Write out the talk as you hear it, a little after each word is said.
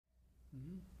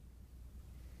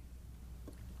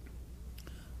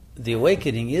The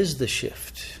awakening is the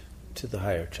shift to the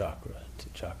higher chakra, to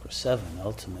chakra 7,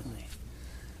 ultimately.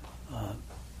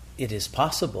 It is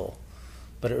possible,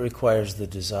 but it requires the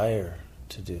desire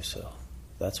to do so.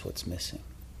 That's what's missing.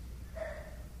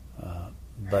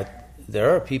 But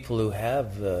there are people who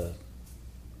have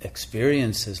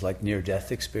experiences like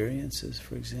near-death experiences,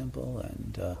 for example,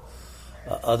 and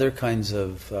other kinds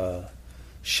of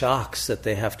shocks that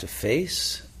they have to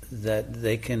face that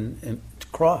they can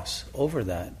cross over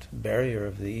that barrier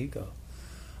of the ego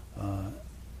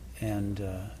and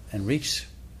reach.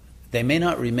 They may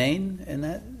not remain in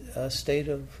that state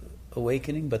of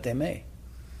awakening, but they may.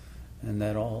 And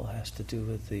that all has to do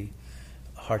with the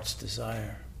heart's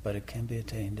desire, but it can be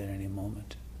attained at any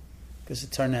moment because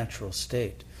it's our natural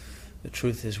state. The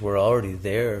truth is we're already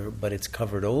there, but it's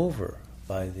covered over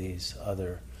by these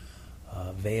other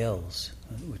veils,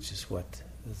 which is what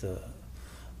the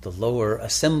lower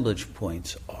assemblage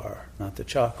points are, not the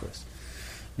chakras.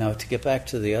 Now, to get back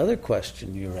to the other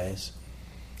question you raised,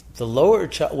 the lower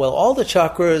all the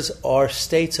chakras are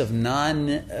states of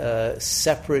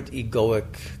non-separate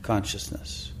egoic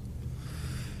consciousness.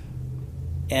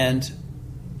 And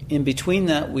in between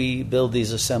that, we build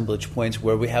these assemblage points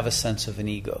where we have a sense of an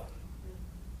ego.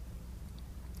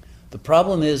 The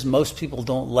problem is most people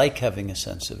don't like having a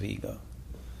sense of ego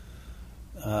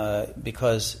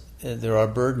because there are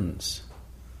burdens.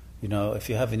 You know, if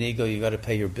you have an ego, you've got to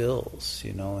pay your bills,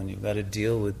 you know, and you've got to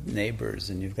deal with neighbors,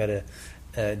 and you've got to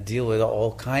deal with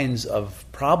all kinds of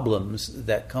problems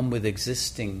that come with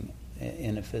existing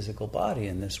in a physical body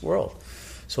in this world.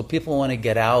 So people want to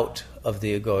get out of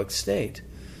the egoic state.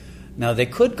 Now, they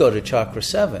could go to chakra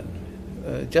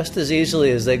 7 just as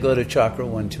easily as they go to chakra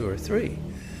 1, 2, or 3.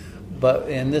 But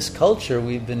in this culture,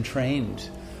 we've been trained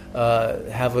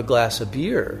have a glass of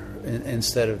beer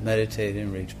instead of meditate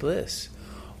and reach bliss.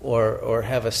 Or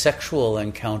have a sexual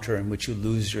encounter in which you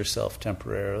lose yourself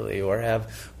temporarily, or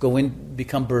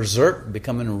become berserk,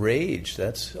 become enraged.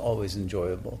 That's always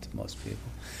enjoyable to most people,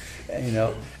 you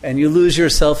know. And you lose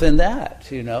yourself in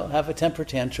that, you know. Have a temper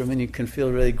tantrum, and you can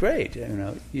feel really great, you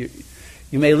know. You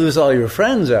may lose all your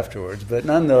friends afterwards, but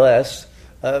nonetheless,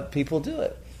 people do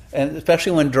it, and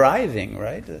especially when driving,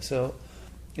 right? So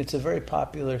it's a very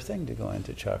popular thing to go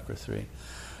into chakra 3.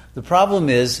 The problem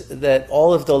is that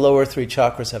all of the lower 3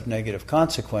 chakras have negative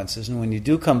consequences, and when you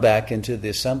do come back into the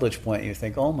assemblage point, you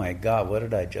think, "Oh my God, what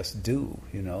did I just do?"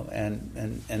 You know, and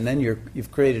then you've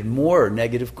created more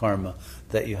negative karma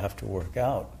that you have to work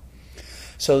out.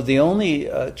 So the only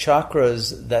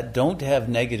chakras that don't have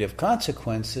negative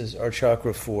consequences are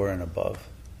chakra 4 and above.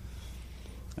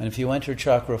 And if you enter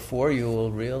chakra 4, you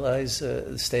will realize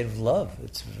the state of love.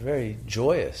 It's very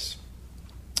joyous.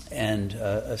 And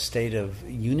a state of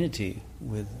unity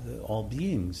with all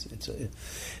beings.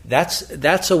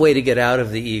 That's a way to get out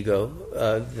of the ego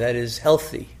that is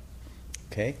healthy.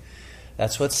 Okay,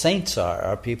 that's what saints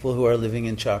are people who are living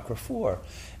in chakra 4,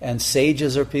 and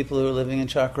sages are people who are living in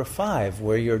chakra 5,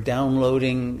 where you're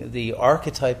downloading the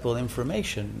archetypal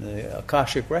information, the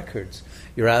Akashic records.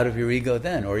 You're out of your ego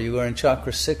then, or you are in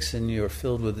chakra 6 and you're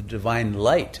filled with the divine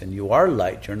light, and you are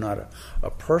light. You're not a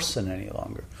person any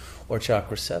longer. Or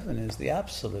chakra 7 is the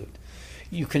absolute.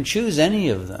 You can choose any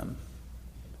of them.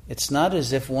 It's not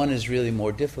as if one is really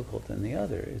more difficult than the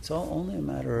other. It's only a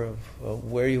matter of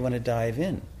where you want to dive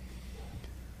in.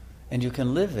 And you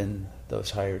can live in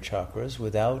those higher chakras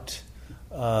without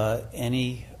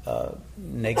any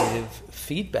negative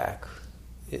feedback.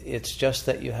 It's just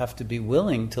that you have to be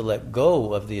willing to let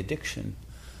go of the addiction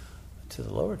to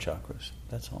the lower chakras.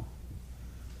 That's all.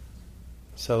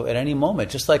 So at any moment,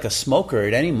 just like a smoker,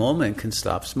 at any moment can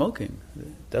stop smoking.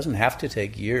 It doesn't have to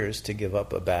take years to give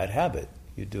up a bad habit.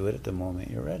 You do it at the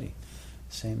moment you're ready.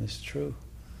 The same is true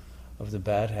of the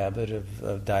bad habit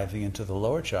of diving into the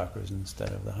lower chakras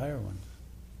instead of the higher ones.